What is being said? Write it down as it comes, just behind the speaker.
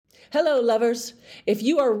Hello, lovers. If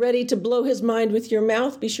you are ready to blow his mind with your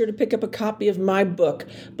mouth, be sure to pick up a copy of my book,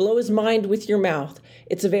 Blow His Mind with Your Mouth.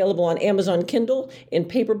 It's available on Amazon Kindle, in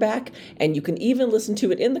paperback, and you can even listen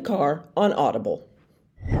to it in the car on Audible.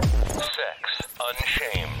 Sex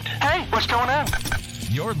Unshamed. Hey, what's going on?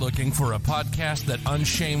 You're looking for a podcast that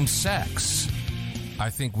unshames sex. I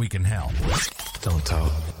think we can help. Don't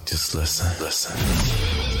talk, just listen.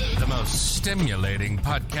 The most stimulating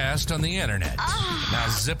podcast on the internet. Now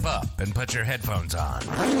zip up and put your headphones on.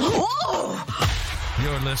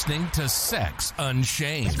 You're listening to Sex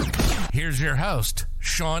Unshamed. Here's your host,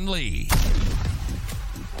 Sean Lee.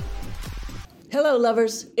 Hello,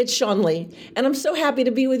 lovers. It's Sean Lee, and I'm so happy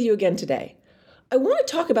to be with you again today. I want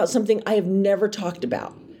to talk about something I have never talked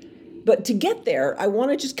about. But to get there, I want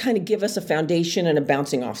to just kind of give us a foundation and a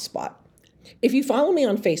bouncing off spot. If you follow me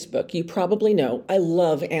on Facebook, you probably know I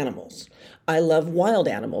love animals. I love wild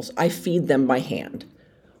animals. I feed them by hand.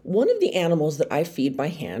 One of the animals that I feed by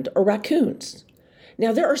hand are raccoons.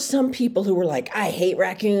 Now, there are some people who are like, I hate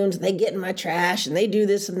raccoons, they get in my trash, and they do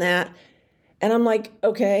this and that. And I'm like,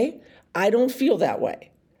 okay, I don't feel that way.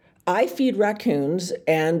 I feed raccoons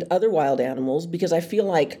and other wild animals because I feel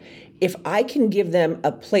like if I can give them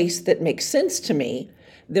a place that makes sense to me,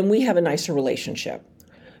 then we have a nicer relationship.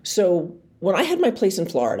 So when I had my place in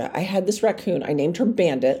Florida, I had this raccoon. I named her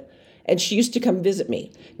Bandit, and she used to come visit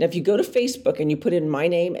me. Now, if you go to Facebook and you put in my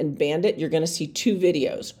name and Bandit, you're going to see two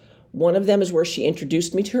videos. One of them is where she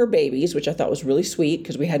introduced me to her babies, which I thought was really sweet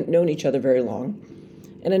because we hadn't known each other very long.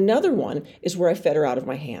 And another one is where I fed her out of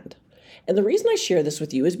my hand. And the reason I share this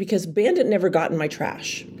with you is because Bandit never got in my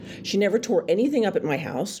trash. She never tore anything up at my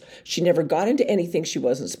house. She never got into anything she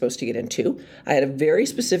wasn't supposed to get into. I had a very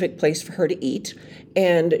specific place for her to eat,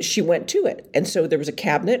 and she went to it. And so there was a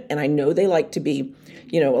cabinet, and I know they like to be,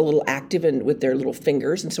 a little active and with their little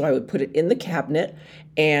fingers. And so I would put it in the cabinet,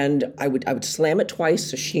 and I would slam it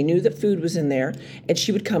twice so she knew that food was in there. And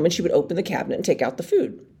she would come and she would open the cabinet and take out the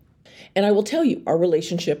food. And I will tell you, our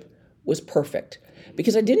relationship was perfect.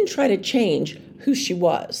 Because I didn't try to change who she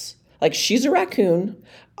was. Like, she's a raccoon.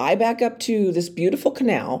 I back up to this beautiful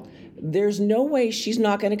canal. There's no way she's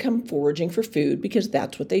not going to come foraging for food because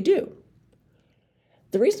that's what they do.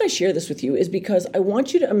 The reason I share this with you is because I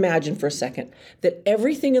want you to imagine for a second that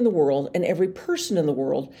everything in the world and every person in the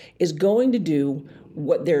world is going to do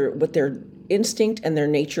what their instinct and their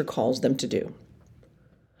nature calls them to do.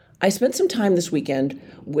 I spent some time this weekend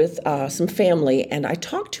with some family, and I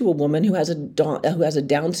talked to a woman who has a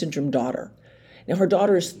Down syndrome daughter. Now, her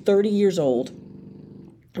daughter is 30 years old.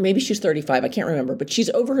 Or maybe she's 35, I can't remember, but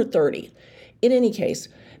she's over her 30. In any case,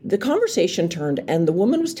 the conversation turned, and the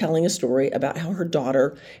woman was telling a story about how her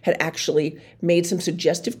daughter had actually made some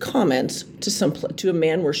suggestive comments to a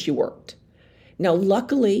man where she worked. Now,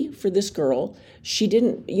 luckily for this girl, she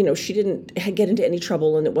didn't get into any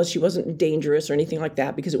trouble, and she wasn't dangerous or anything like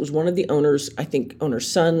that because it was one of the owner's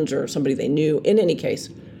sons or somebody they knew. In any case,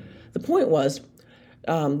 the point was,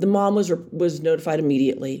 the mom was notified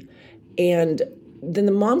immediately, and then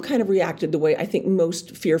the mom kind of reacted the way I think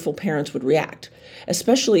most fearful parents would react,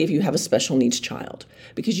 especially if you have a special needs child,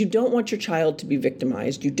 because you don't want your child to be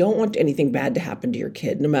victimized. You don't want anything bad to happen to your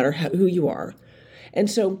kid, no matter who you are. And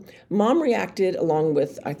so mom reacted along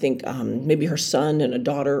with, I think, maybe her son and a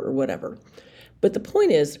daughter or whatever. But the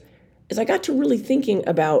point is I got to really thinking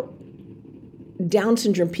about Down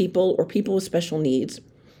syndrome people or people with special needs.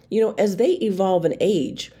 As they evolve and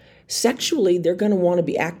age, sexually, they're going to want to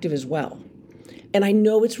be active as well. And I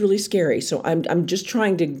know it's really scary. So I'm just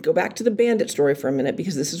trying to go back to the Bandit story for a minute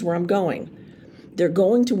because this is where I'm going. They're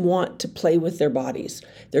going to want to play with their bodies.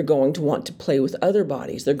 They're going to want to play with other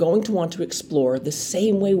bodies. They're going to want to explore the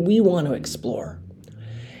same way we want to explore.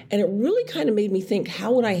 And it really kind of made me think,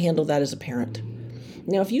 how would I handle that as a parent?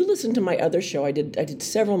 Now, if you listen to my other show I did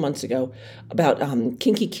several months ago about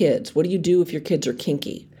kinky kids. What do you do if your kids are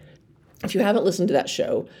kinky? If you haven't listened to that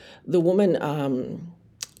show, the woman,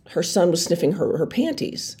 her son was sniffing her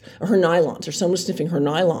panties, or her nylons. Her son was sniffing her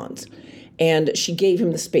nylons, and she gave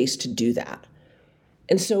him the space to do that.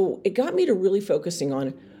 And so it got me to really focusing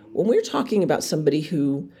on when we're talking about somebody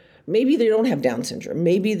who maybe they don't have Down syndrome,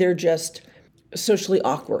 maybe they're just socially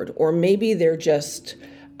awkward, or maybe they're just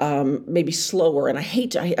maybe slower. And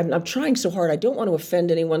I'm trying so hard. I don't want to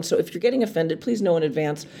offend anyone. So if you're getting offended, please know in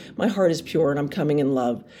advance, my heart is pure and I'm coming in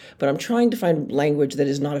love. But I'm trying to find language that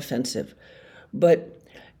is not offensive. But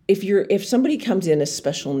if somebody comes in as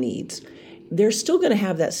special needs, they're still going to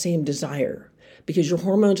have that same desire. Because your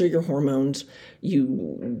hormones are your hormones.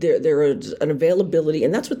 There is an availability,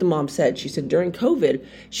 and that's what the mom said. She said during COVID,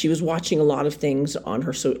 she was watching a lot of things on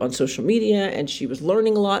social media, and she was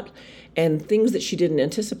learning a lot. and things that she didn't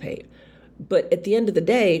anticipate. But at the end of the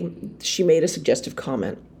day, she made a suggestive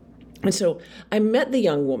comment. And so I met the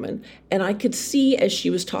young woman, and I could see as she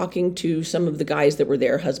was talking to some of the guys that were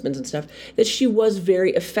there, husbands and stuff, that she was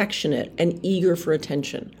very affectionate and eager for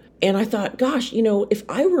attention. And I thought, gosh, if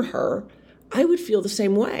I were her, I would feel the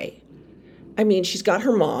same way. I mean, she's got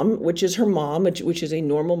her mom, which is a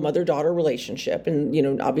normal mother-daughter relationship,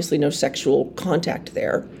 and, obviously no sexual contact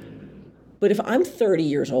there. But if I'm 30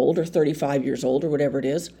 years old or 35 years old or whatever it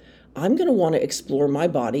is, I'm going to want to explore my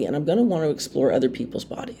body, and I'm going to want to explore other people's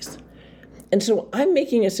bodies. And so I'm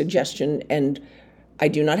making a suggestion, and I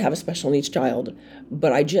do not have a special needs child,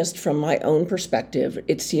 but I just, from my own perspective,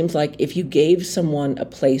 it seems like if you gave someone a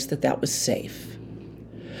place that was safe.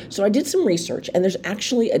 So I did some research, and there's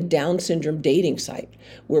actually a Down syndrome dating site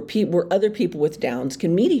where other people with Downs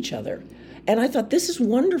can meet each other. And I thought, this is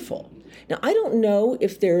wonderful. Now, I don't know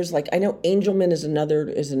if there's I know Angelman is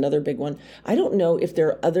another big one. I don't know if there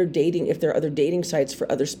are other dating sites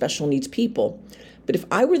for other special needs people. But if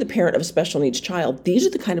I were the parent of a special needs child, these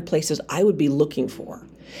are the kind of places I would be looking for.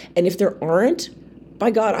 And if there aren't,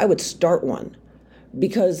 by God, I would start one.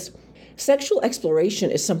 Because sexual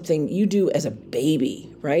exploration is something you do as a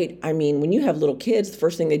baby, right? I mean, when you have little kids, the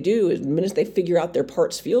first thing they do is the minute they figure out their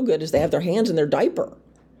parts feel good is they have their hands in their diaper.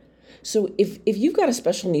 So if you've got a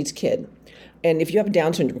special needs kid, and if you have a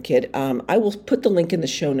Down syndrome kid, I will put the link in the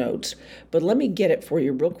show notes. But let me get it for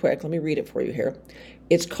you real quick. Let me read it for you here.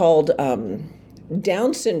 It's called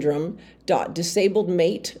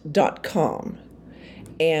downsyndrome.disabledmate.com.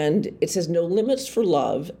 And it says no limits for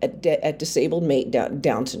love at disabled mate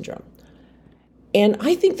Down syndrome. And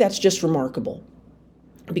I think that's just remarkable,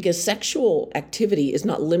 because sexual activity is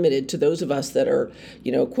not limited to those of us that are,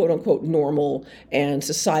 quote unquote normal and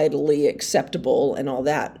societally acceptable and all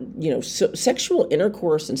that. So sexual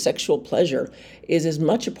intercourse and sexual pleasure is as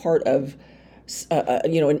much a part of,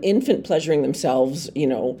 an infant pleasuring themselves,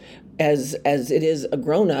 as it is a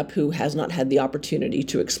grown-up who has not had the opportunity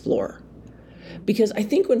to explore. Because I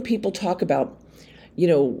think when people talk about,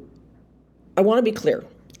 I want to be clear.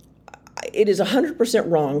 It is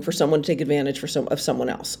 100% wrong for someone to take advantage of someone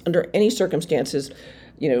else under any circumstances,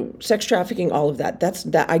 sex trafficking, all of that.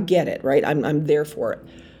 That I get it, right? I'm there for it.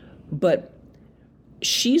 But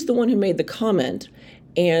she's the one who made the comment,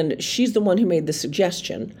 and she's the one who made the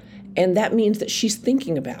suggestion, and that means that she's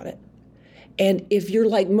thinking about it. And if you're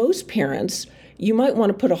like most parents, you might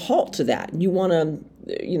want to put a halt to that. You want to,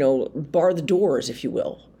 bar the doors, if you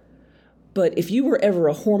will. But if you were ever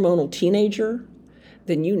a hormonal teenager,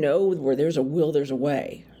 then where there's a will, there's a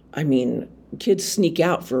way. I mean, kids sneak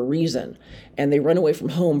out for a reason, and they run away from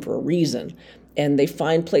home for a reason, and they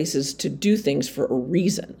find places to do things for a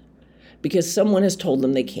reason, because someone has told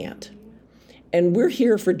them they can't. And we're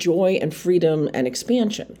here for joy and freedom and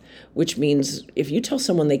expansion, which means if you tell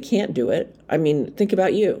someone they can't do it, think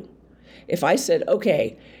about you. If I said,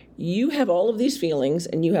 okay, you have all of these feelings,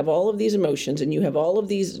 and you have all of these emotions, and you have all of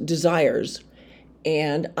these desires,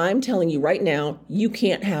 and I'm telling you right now, you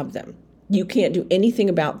can't have them. You can't do anything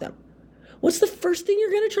about them. What's the first thing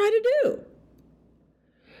you're going to try to do?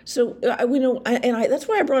 So, that's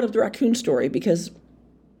why I brought up the raccoon story, because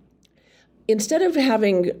instead of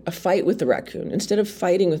having a fight with the raccoon, instead of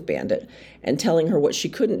fighting with Bandit and telling her what she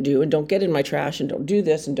couldn't do and don't get in my trash and don't do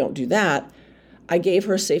this and don't do that, I gave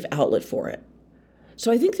her a safe outlet for it. So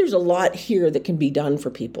I think there's a lot here that can be done for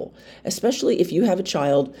people, especially if you have a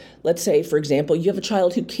child. Let's say, for example, you have a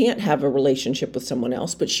child who can't have a relationship with someone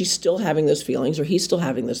else, but she's still having those feelings, or he's still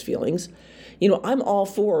having those feelings. I'm all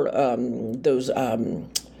for those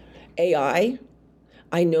AI.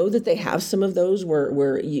 I know that they have some of those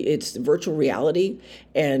where it's virtual reality,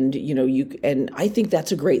 and and I think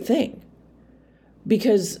that's a great thing,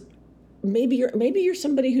 because maybe you're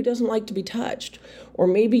somebody who doesn't like to be touched, or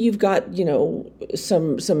maybe you've got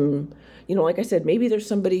some like I said, maybe there's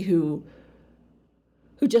somebody who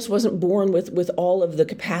just wasn't born with all of the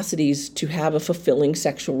capacities to have a fulfilling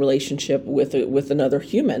sexual relationship with another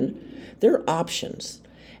human. There are options.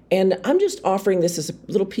 And I'm just offering this as a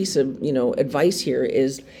little piece of, advice here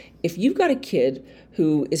is, if you've got a kid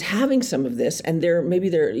who is having some of this, and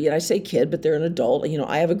I say kid, but they're an adult,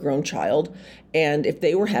 I have a grown child, and if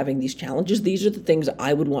they were having these challenges, these are the things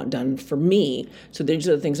I would want done for me. So these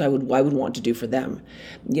are the things I would want to do for them.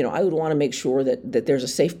 I would want to make sure that there's a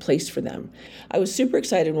safe place for them. I was super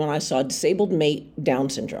excited when I saw Disabled Mate Down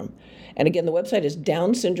Syndrome. And again, the website is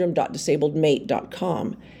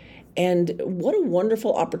downsyndrome.disabledmate.com. And what a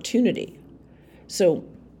wonderful opportunity. So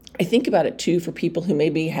I think about it too for people who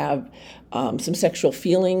maybe have some sexual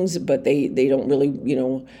feelings, but they don't really,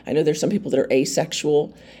 I know there's some people that are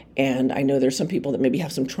asexual, And I know there's some people that maybe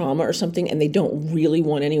have some trauma or something and they don't really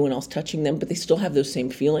want anyone else touching them, but they still have those same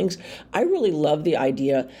feelings. I really love the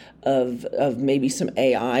idea of maybe some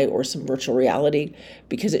AI or some virtual reality,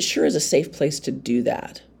 because it sure is a safe place to do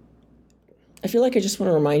that. I feel like I just want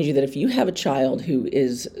to remind you that if you have a child who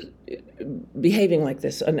is behaving like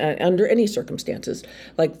this under any circumstances,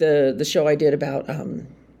 like the show I did about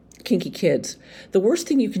kinky kids, the worst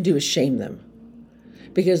thing you can do is shame them,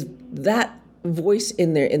 because that voice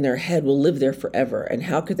in their head will live there forever. And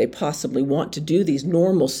how could they possibly want to do these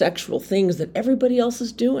normal sexual things that everybody else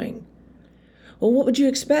is doing? Well, what would you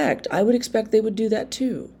expect? I would expect they would do that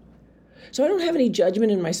too. So I don't have any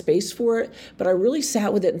judgment in my space for it, but I really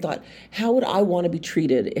sat with it and thought, how would I want to be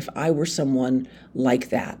treated if I were someone like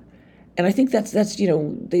that? And I think that's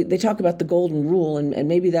they talk about the golden rule, and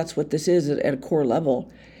maybe that's what this is at a core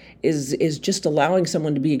level, is just allowing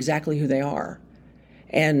someone to be exactly who they are.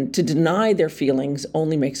 And to deny their feelings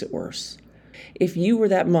only makes it worse. If you were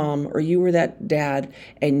that mom or you were that dad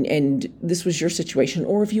and this was your situation,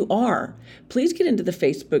 or if you are, please get into the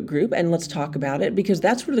Facebook group and let's talk about it, because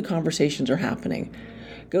that's where the conversations are happening.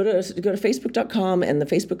 Go to facebook.com, and the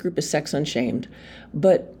Facebook group is Sex Unshamed.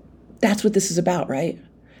 But that's what this is about, right?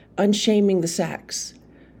 Unshaming the sex.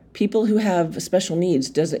 People who have special needs,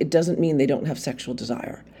 it doesn't mean they don't have sexual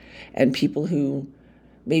desire. And people who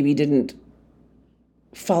maybe didn't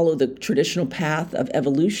follow the traditional path of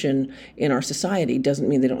evolution in our society doesn't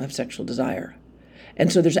mean they don't have sexual desire.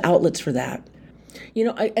 And so there's outlets for that.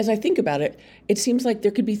 As I think about it, it seems like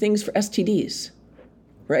there could be things for STDs,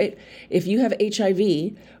 right? If you have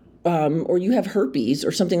HIV or you have herpes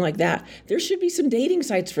or something like that, there should be some dating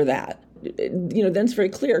sites for that. Then it's very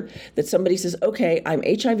clear that somebody says, okay, I'm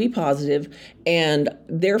HIV positive, and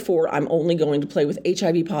therefore I'm only going to play with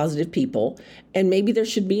HIV positive people, and maybe there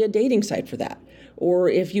should be a dating site for that. Or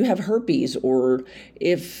if you have herpes, or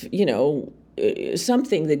if,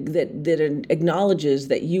 something that acknowledges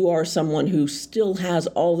that you are someone who still has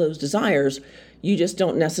all those desires, you just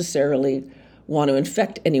don't necessarily want to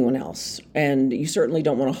infect anyone else, and you certainly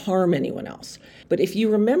don't want to harm anyone else. But if you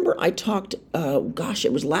remember, I talked,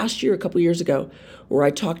 it was last year, a couple years ago, where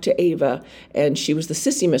I talked to Ava, and she was the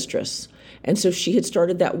sissy mistress. And so she had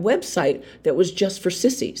started that website that was just for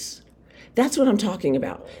sissies. That's what I'm talking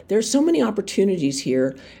about. There's so many opportunities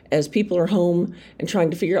here as people are home and trying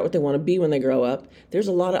to figure out what they want to be when they grow up. There's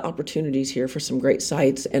a lot of opportunities here for some great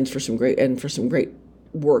sites and for some great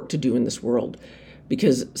work to do in this world,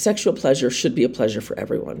 because sexual pleasure should be a pleasure for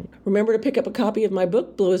everyone. Remember to pick up a copy of my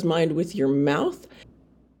book, Blow His Mind with Your Mouth.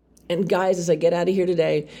 And guys, as I get out of here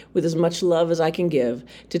today, with as much love as I can give,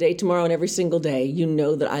 today, tomorrow, and every single day, you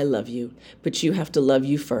know that I love you, but you have to love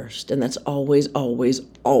you first. And that's always, always,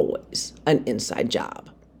 always an inside job.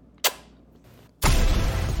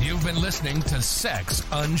 You've been listening to Sex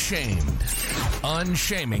Unshamed.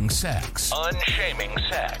 Unshaming sex. Unshaming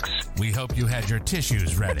sex. We hope you had your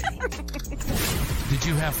tissues ready. Did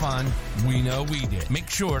you have fun? We know we did. Make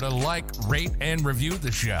sure to like, rate, and review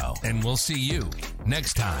the show. And we'll see you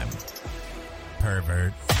next time.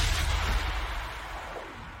 Pervert.